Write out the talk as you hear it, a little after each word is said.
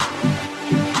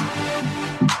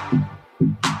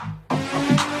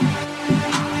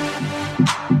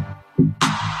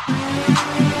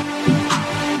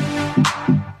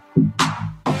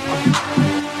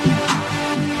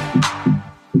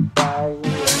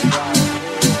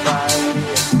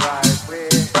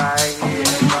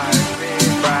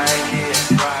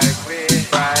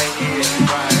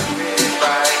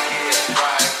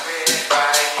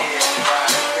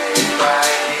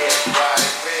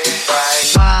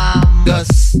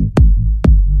dust.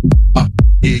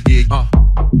 Yeah, yeah,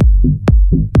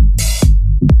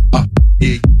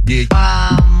 yeah, yeah,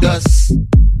 bomb dust.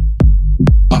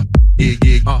 Yeah,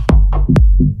 yeah,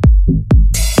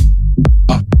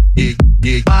 yeah,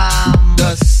 yeah, bomb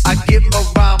dust. I get my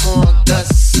rhyme on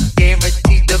dust,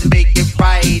 guaranteed to make it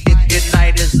right if your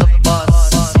night is a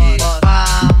bust. Yeah,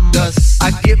 bomb dust.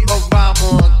 I get my rhyme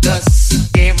on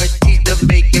dust, guaranteed to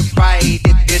make it right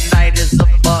if your night is a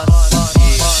bust.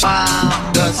 Yeah,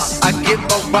 bomb dust. I get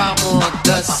my rhyme on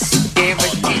dust,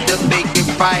 guaranteed to make it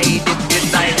right if your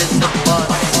night is a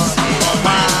bust. Yeah,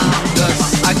 bomb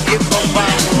dust. I get my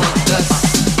rhyme on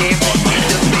dust, guaranteed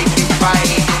to make it right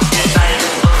if your night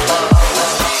is a bust.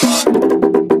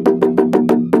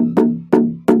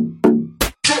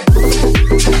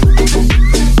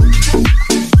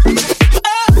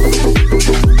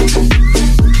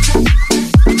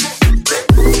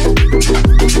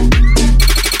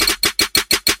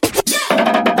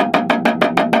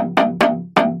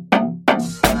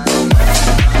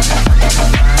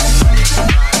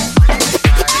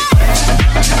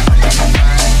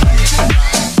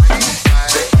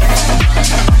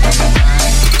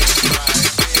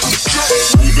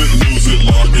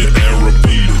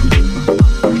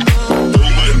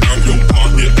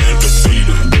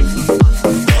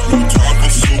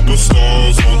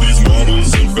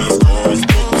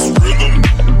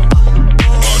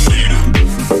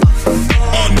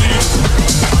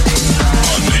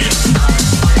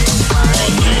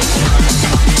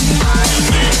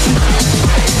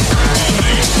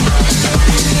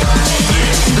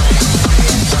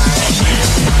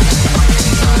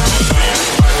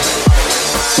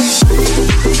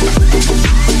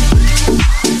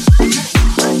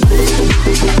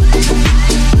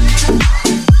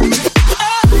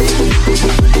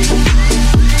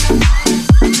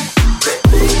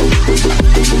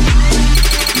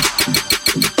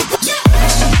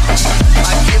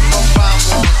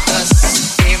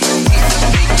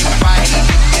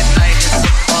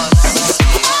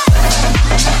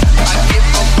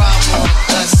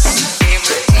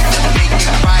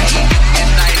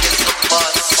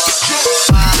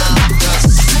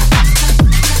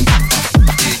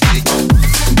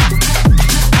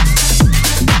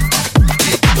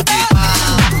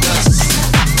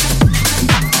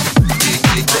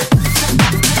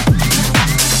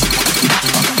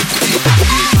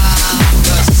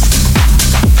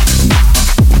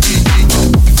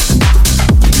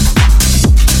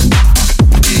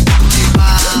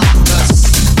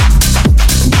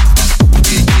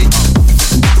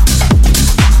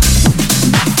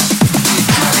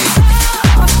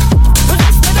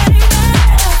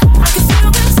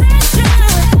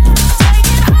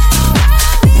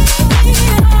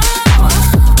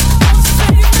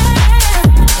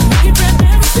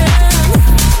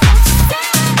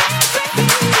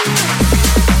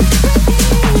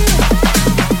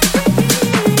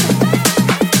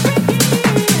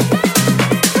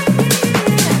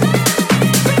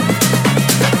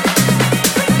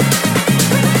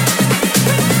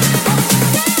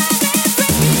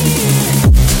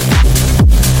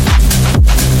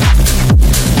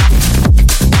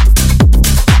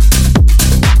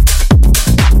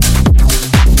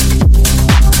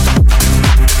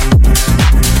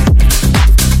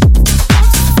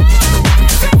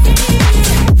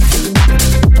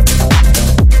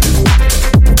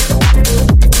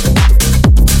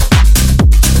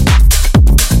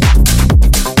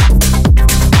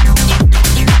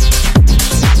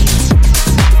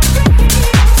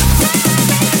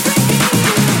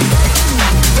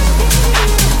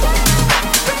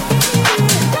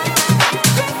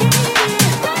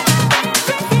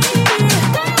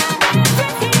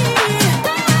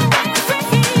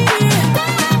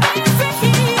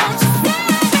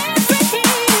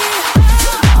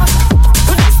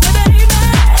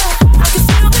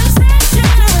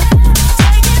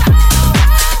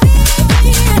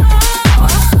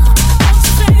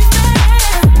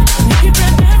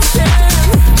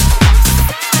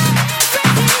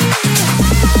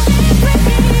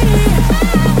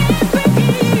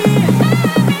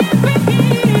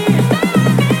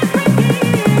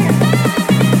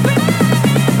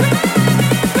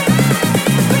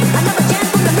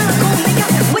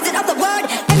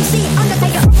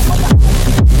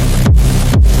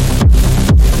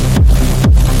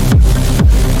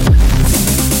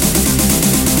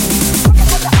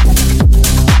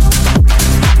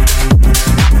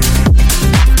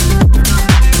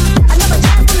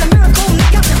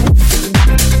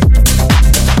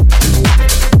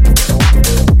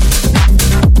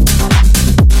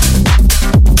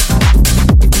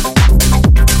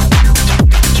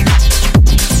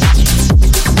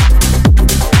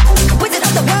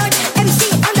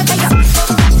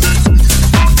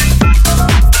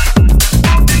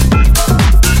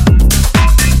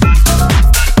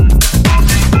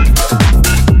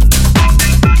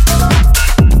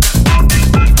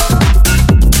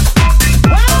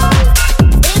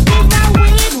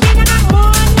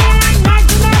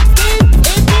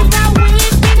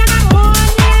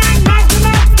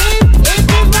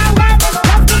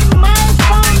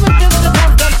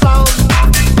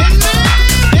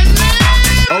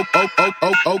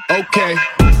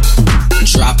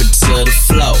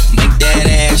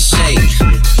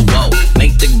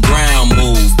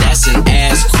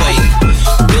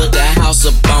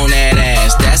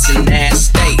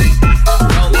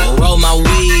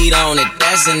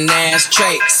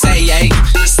 concentrate.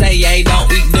 Say yay, don't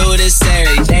we do this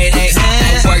every day?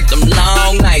 I work them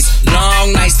long nights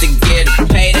to get a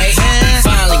payday.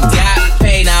 Finally got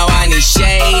paid, now I need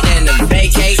shade and a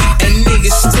vacate. And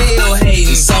niggas still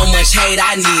hating, so much hate,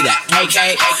 I need a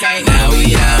AK. Now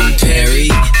we out in Perry,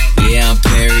 yeah, I'm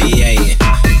Perrier.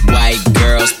 White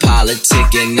girls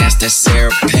politicking, that's that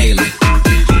Sarah Palin.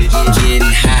 Getting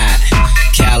high,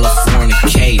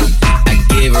 Californicating. I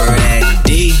give her that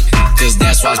D, cause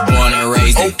that's why I was born and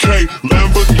raised in. Okay,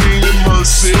 Lamborghini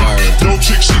Mercy. Yo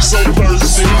chick, she so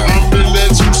thirsty. I'm in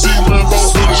that juicy Lambo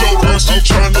with your girl, she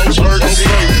tryna jerk me.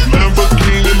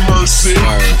 Lamborghini Mercy.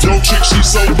 Yo chick, she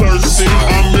so thirsty.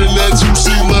 I'm in that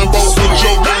juicy Lambo with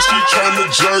your girl, she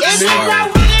tryna jerk me.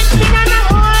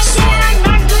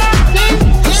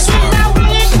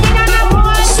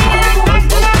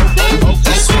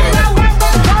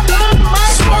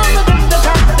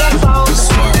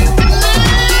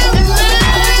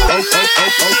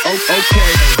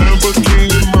 Okay,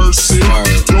 Lamborghini Mercy.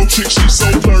 Yo chick, she so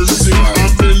thirsty.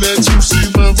 I'm in that juicy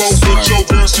Lambo with your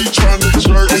girl, she tryna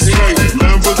jerk me.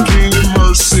 Lamborghini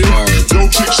Mercy. Yo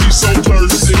chick, she so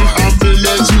thirsty. I'm in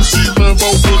that juicy Lambo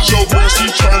with your girl, she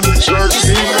tryna jerk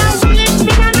me.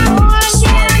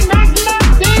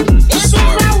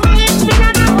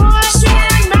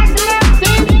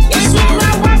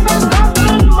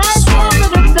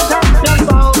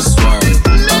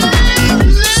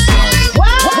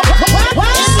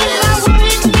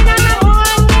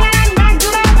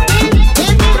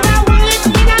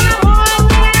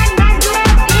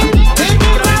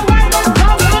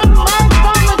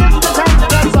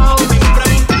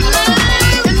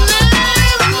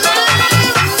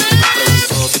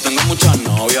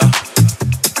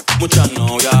 Muchas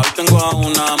novias, hoy tengo a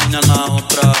una, mañana a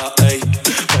otra, ey.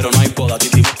 Pero no hay boda,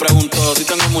 Titi me preguntó si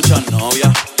tengo muchas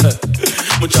novias,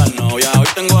 muchas novias, hoy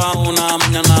tengo a una,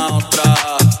 mañana a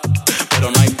otra.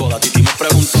 Pero no hay boda, Titi me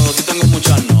preguntó si tengo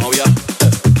muchas novias,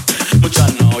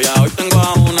 muchas novias, hoy tengo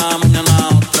a una, mañana a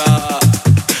otra.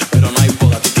 Pero no hay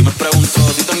boda, Titi me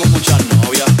preguntó si tengo muchas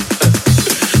novias,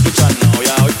 muchas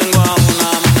novias, hoy tengo a una,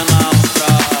 mañana a otra.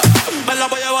 Me la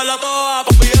voy a llevar a todas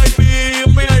pa' VIP,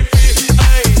 un VIP.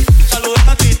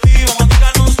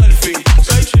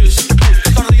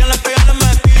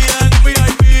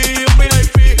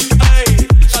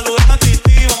 Saluden a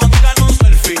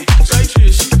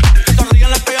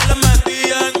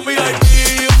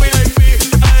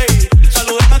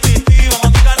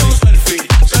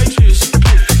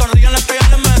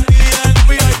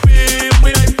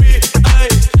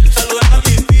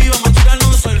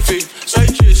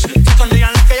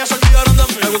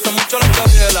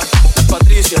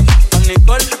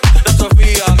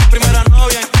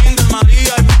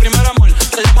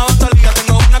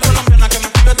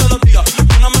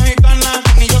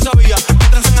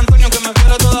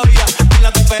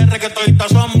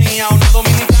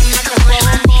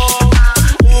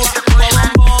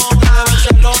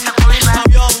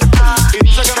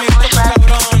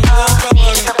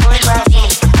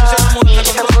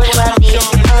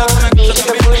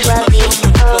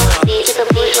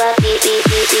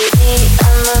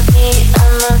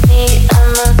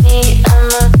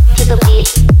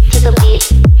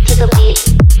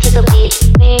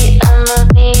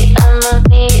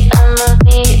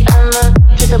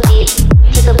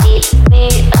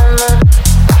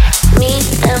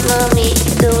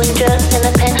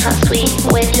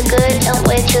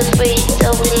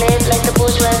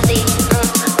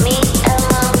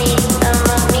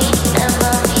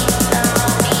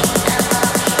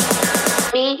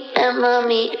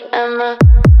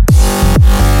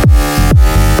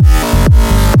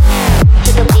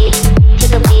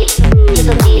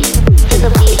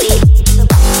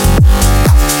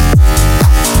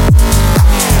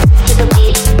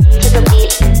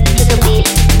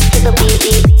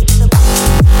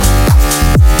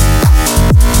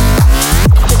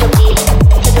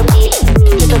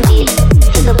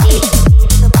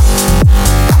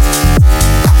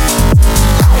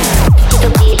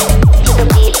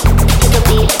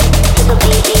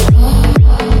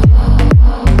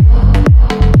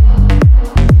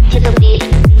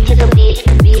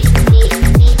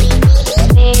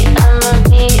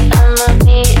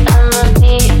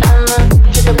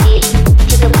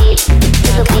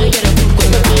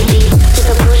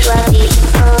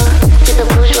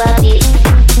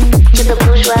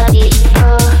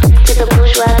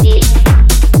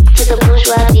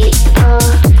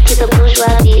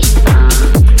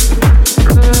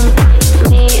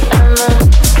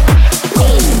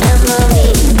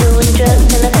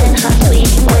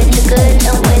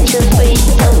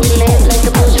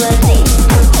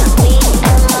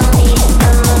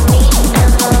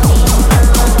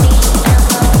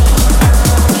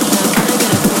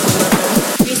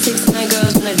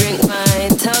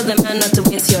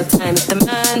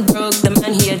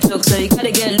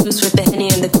loose with the Henny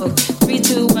and the Coke. 3,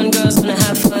 2, 1, girls wanna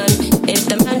have fun. If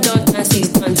the man don't dance, he's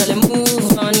done. Tell him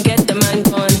move on, get the man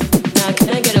gone. Now can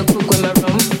I get a cook with my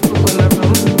rum? Cook with my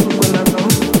rum, cook with my rum,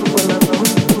 cook with my rum,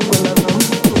 cook with my rum, cook with my rum, cook with my rum,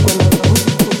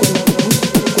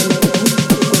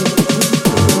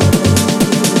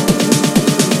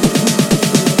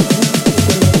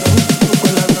 cook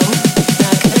with my rum,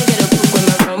 Now can I get a cook with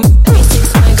my rum? 3,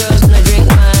 6, 9 girls wanna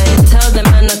drink wine. Tell the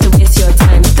man not to waste your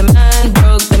time. If the man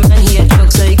broke, the man he a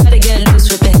joke, so you gotta get loose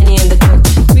with the Henny and the Coke.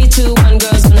 3, 2, 1,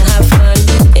 girls wanna have fun.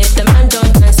 If the man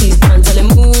don't dance, he's done. Tell him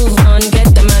move on, get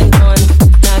the man gone.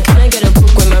 Now can I get a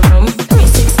cook with my rum? 3,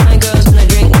 6, 9 girls wanna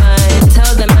drink wine.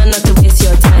 Tell the man not to waste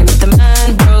your time. If the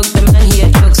man broke, the man he a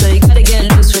joke, so you gotta get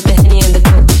loose with the Henny and the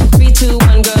Coke. 3, 2,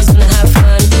 1, girls wanna have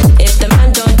fun. If the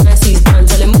man don't dance, he's done.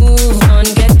 Tell him move on,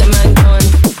 get the man gone.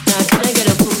 Now can I get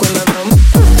a cook with my rum?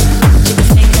 Check a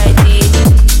fake ID.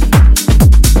 Check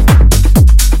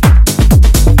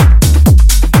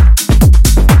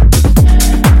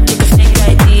a fake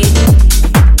ID.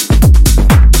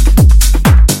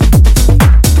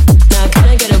 Now can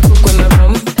I get a cook with my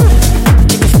rum?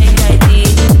 Check a fake ID.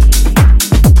 Check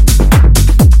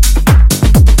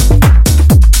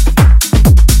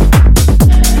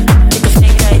a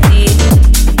fake ID.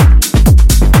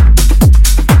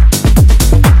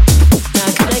 Now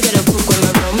can I get a cook with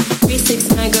my rum? 3, 6,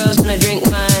 9 girls wanna drink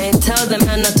wine. Tell the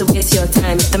man not to waste your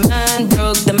time. If the man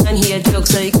broke, the man he a joke,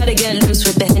 so you gotta get loose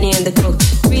with the Henny and the Coke.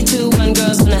 3, 2, 1,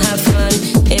 girls wanna have fun.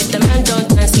 If the man don't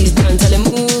dance, he's done. Tell him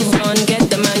move on, get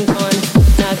the man gone.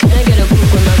 Now can I get a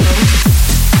cook with my rum?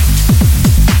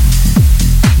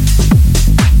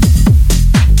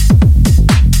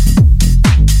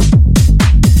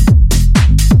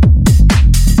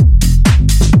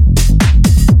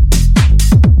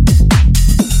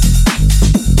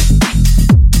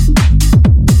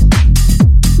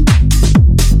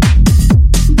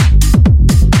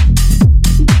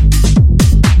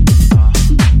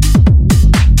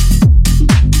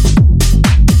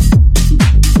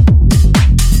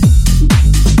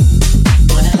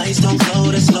 When the lights don't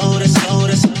float us, float us, float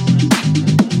us.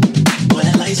 When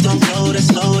the lights don't float us,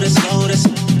 float us, float us.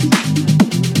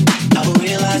 I will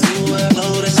realize you were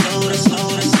float us, float us,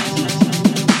 float us.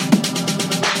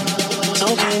 So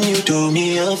can you do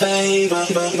me a favor?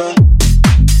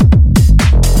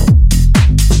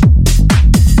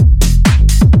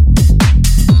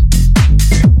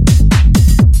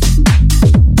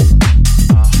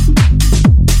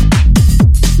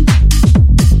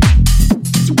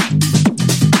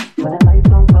 When the lights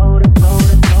don't float us,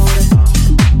 float us, float us.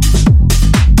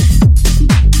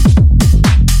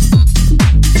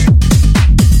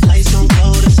 Lights don't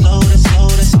float us, float us,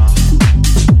 float us.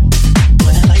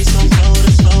 When the lights don't float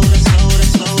us, float us, float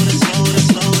us, float us,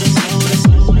 float us, float us,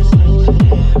 float us, float us.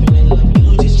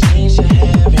 You just changed your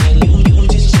heaven. You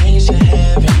just changed your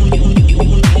heaven.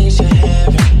 You changed your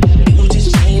heaven. You just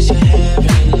changed your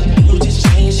heaven. You just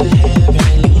changed your heaven.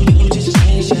 You just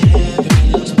changed your heaven.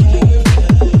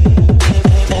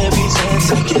 Every chance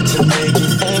I get to make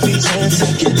it, every chance I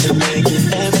get to make it,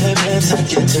 every chance I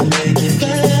get to make it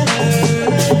better.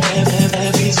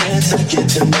 Every chance I get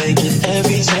to make it,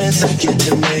 every chance I get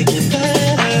to make it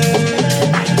better.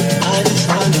 I just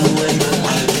find a way to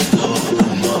let it go.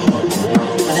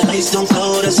 And the lights don't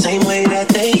flow the same way that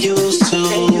they used to.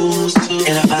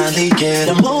 And I finally get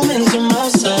a moment to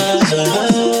myself.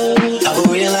 I will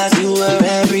realize you were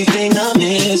everything I'm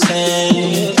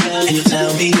missing. And you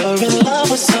tell me you're in love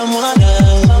with someone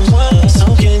else. So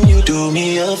can you do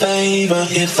me a favor?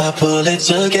 If I pull it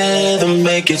together,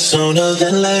 make it sooner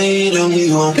than later.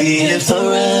 We won't be here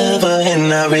forever.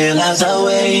 And I realize I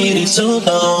waited too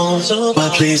long.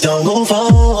 But please don't move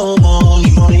on.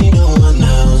 You don't need no one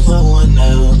else. No one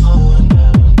else.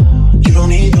 You don't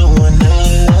need no one else.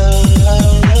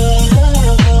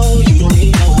 You don't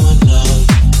need no one else.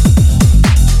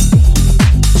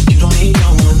 You don't need no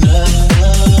one else.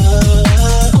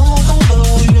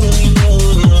 You don't need no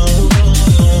one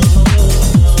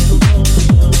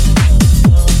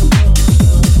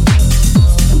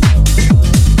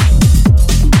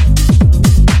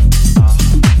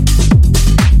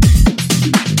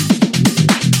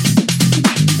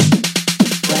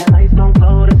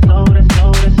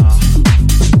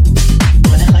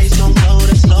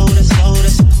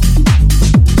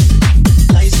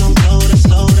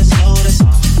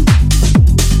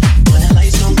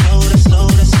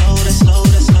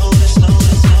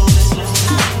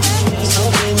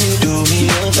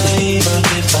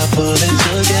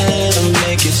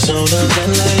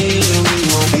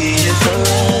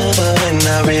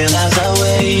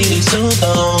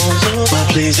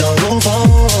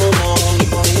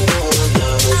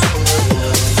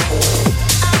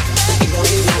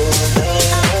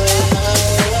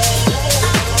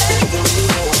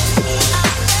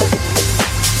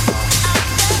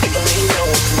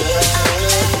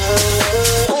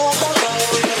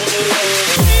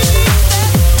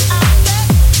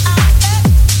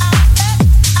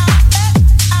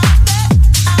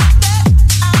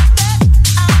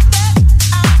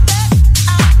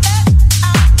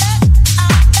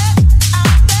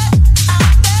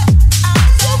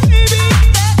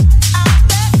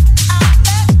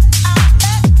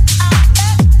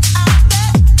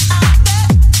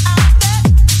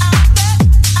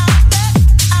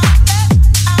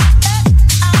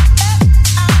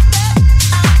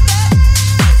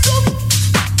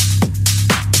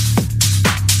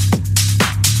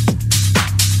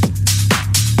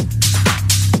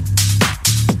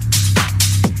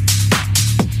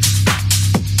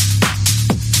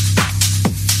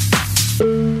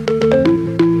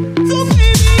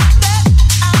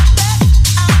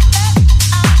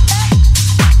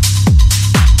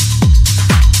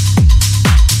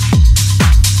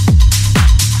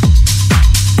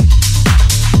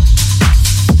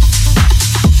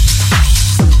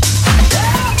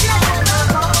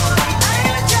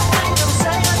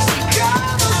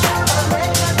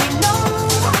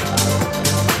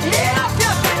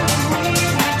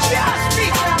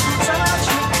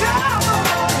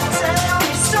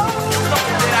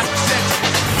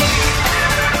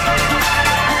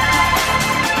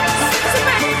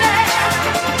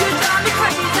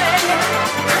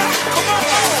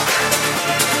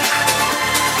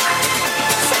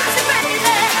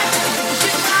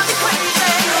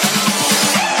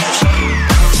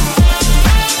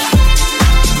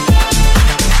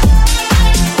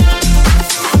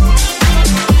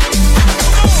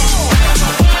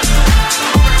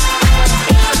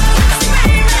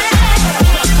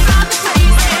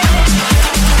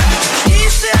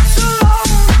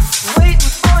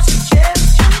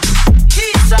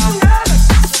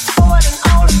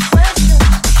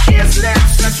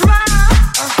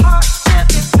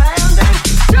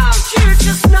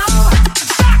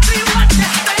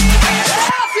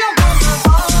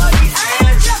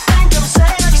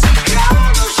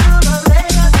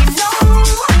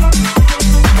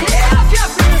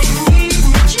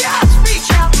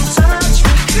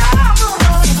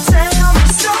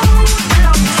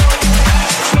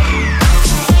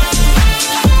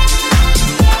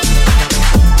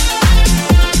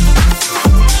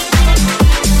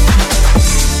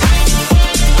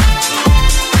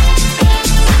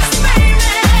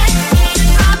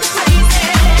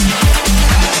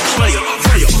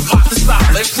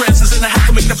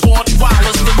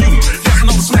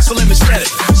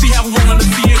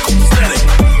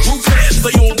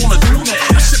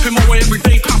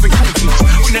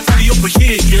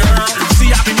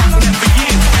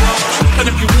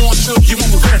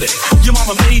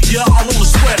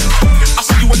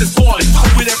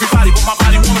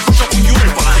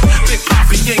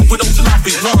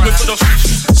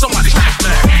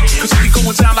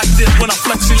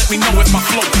me know if my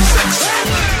flow is sexy.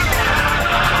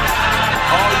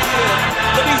 Oh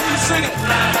yeah, let me hear you sing it.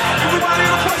 Everybody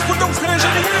in the place, put those hands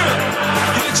in the air.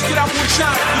 You let you get out one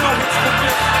shot. You know what's the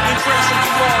bit. Ain't trying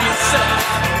something wrong and set.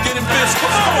 Getting biz,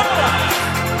 come on.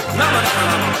 No.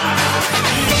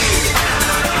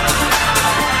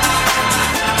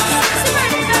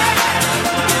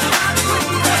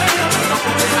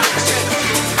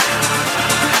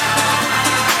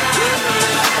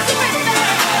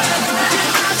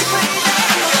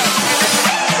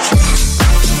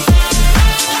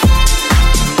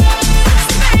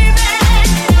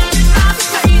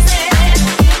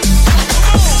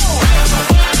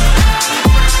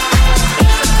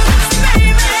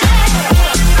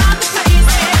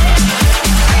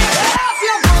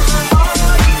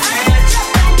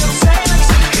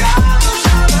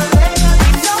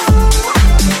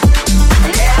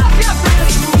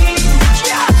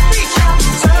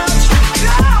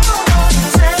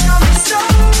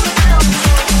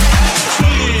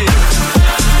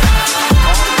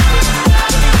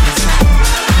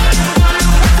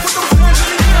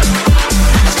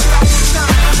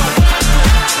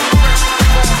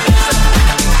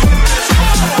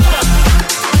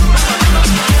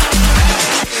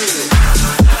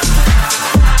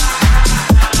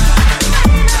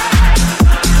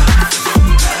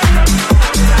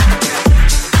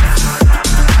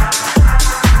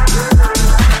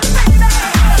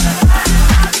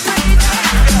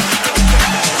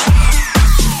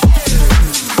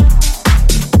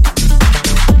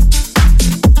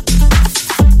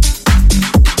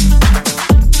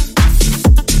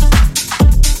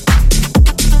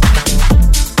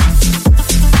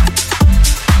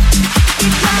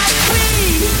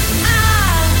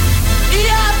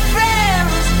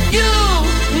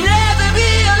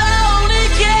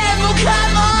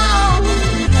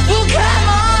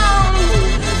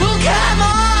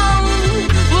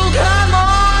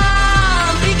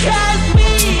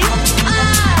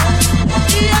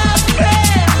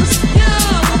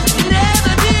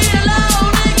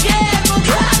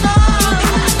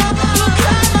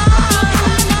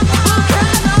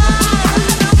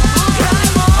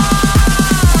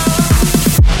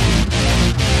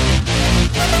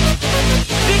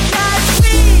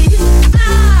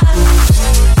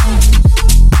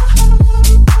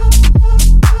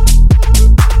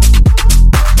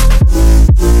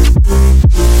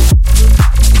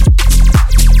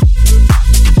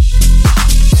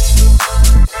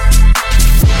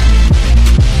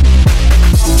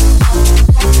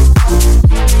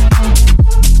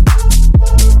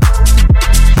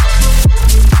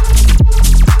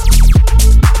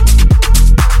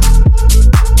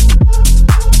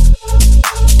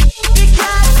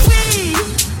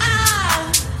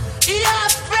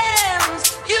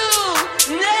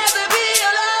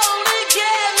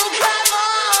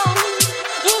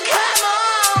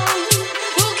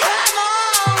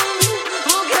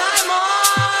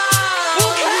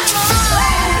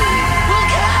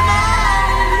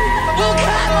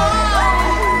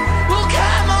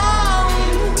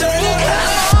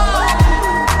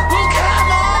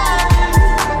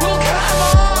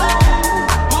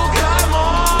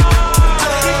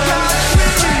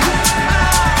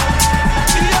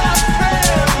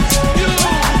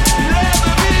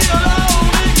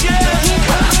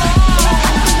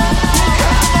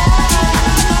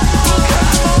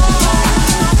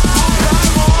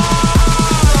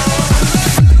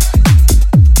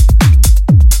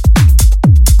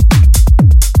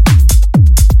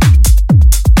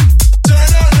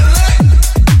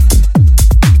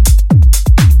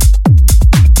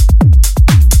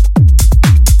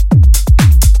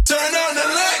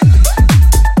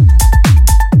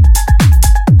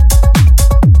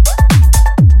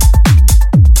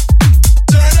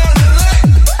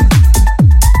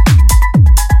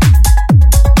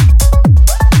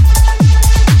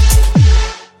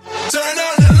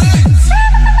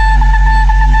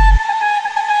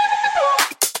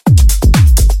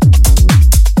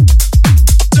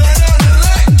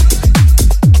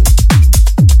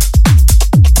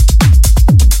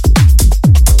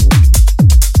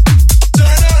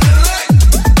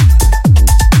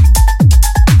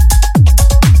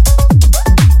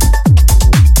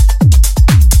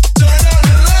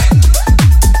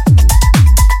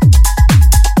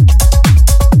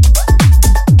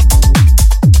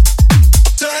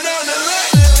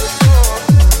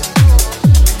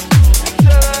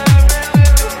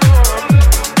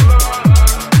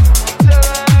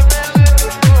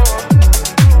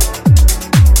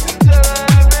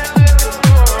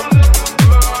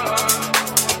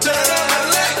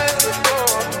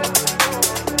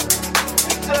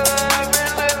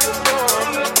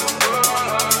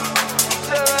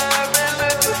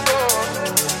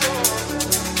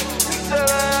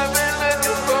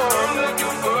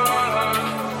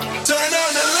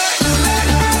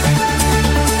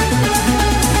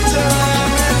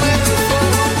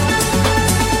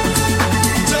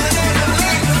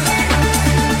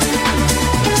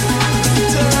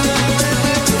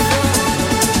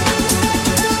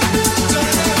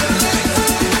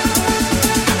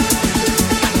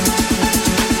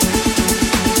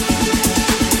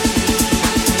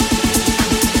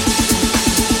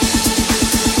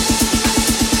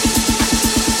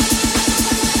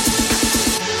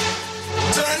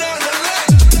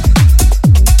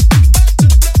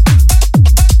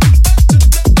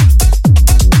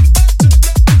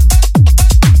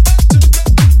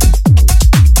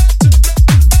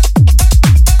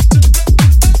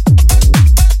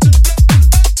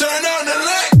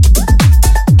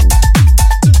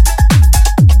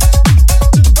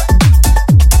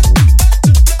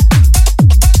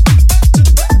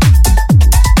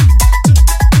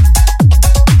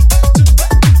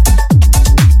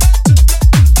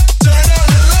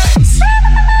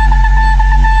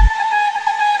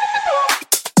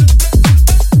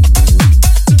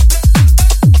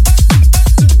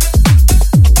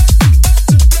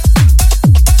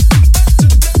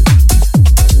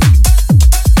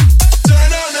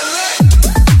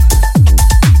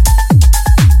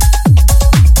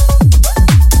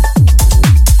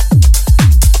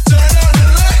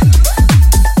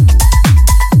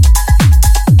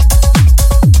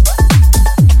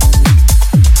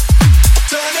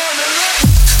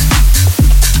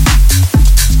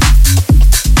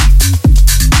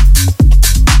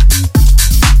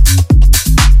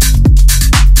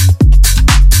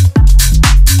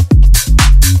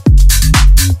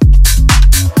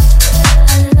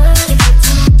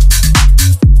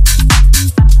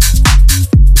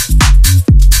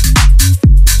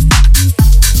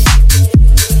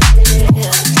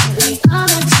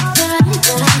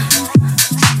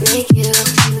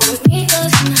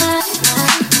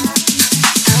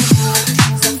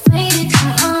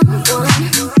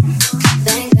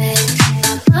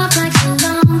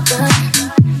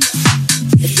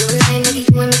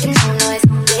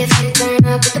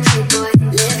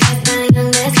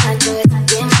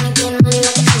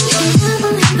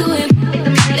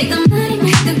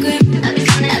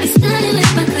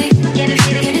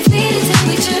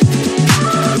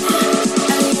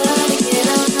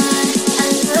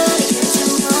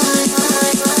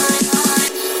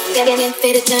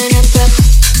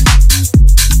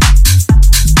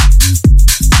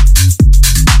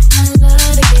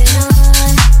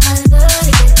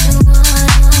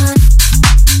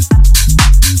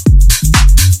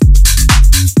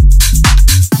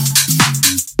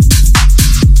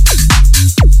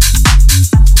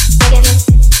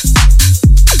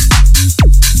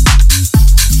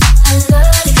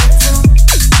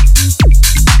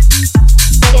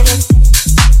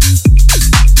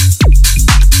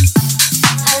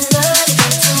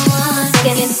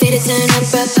 Fade it, turn up,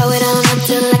 bro, power it on up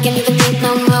till I can't even think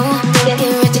no more. Get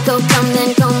ready to go, come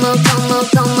then, go more, go more,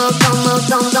 go more, go more,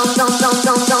 go, go, go, go,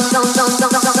 go, go, go,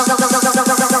 go, go, go,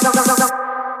 go, go, go, go.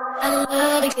 I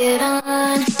love to get on.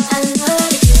 I love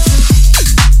to get on.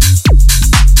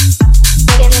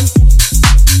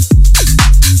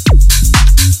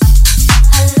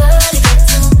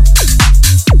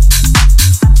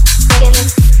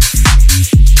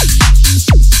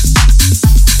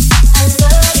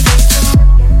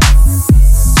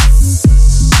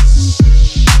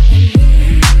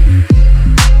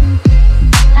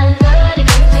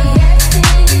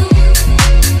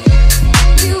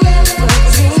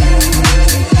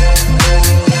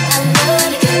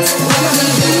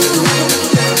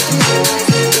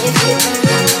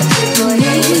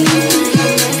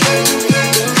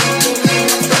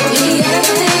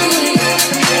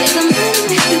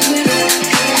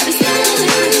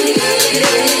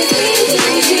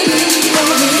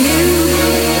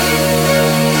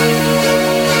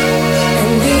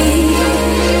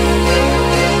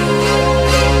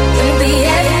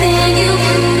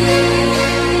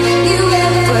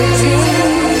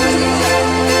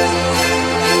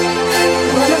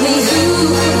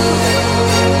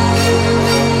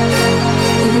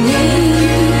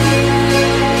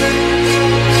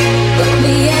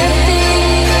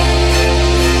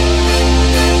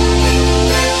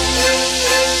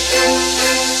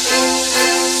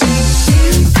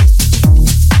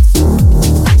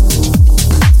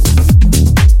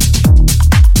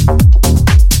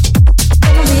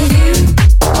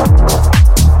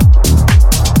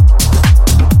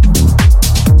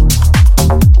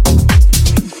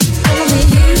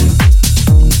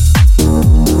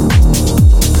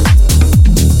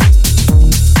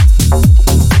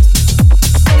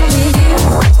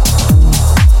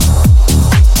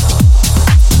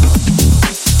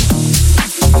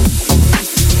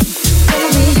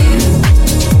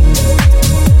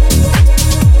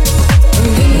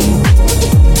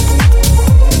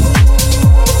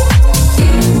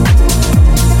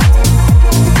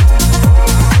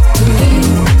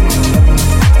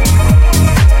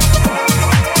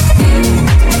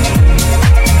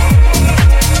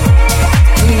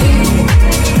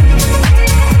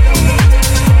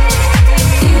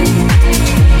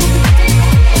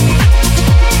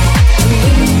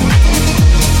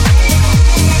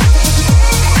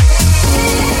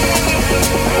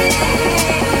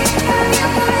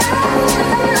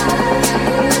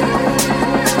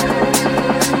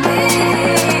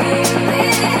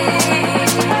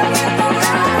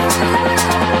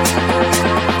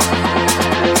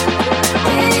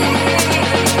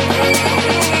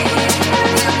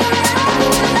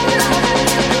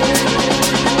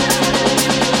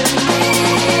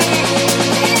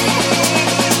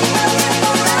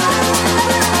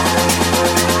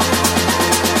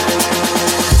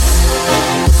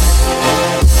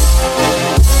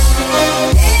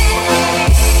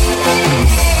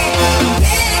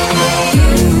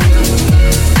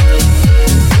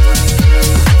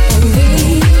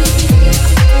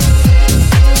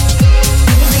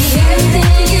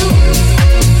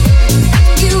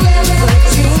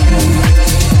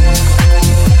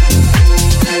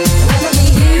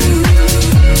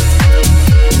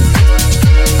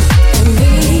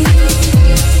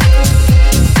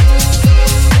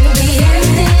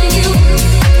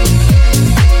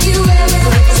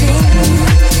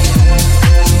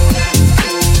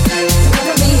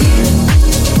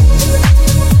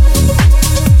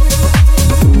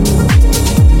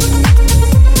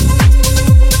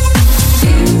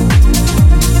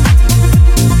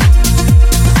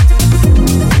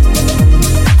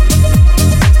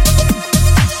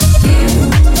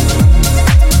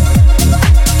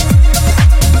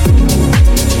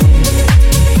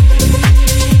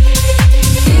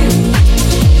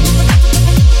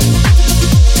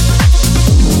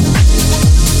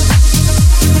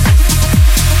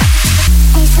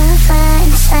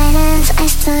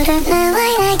 Couldn't know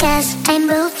why, I guess I'm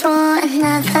built for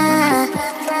another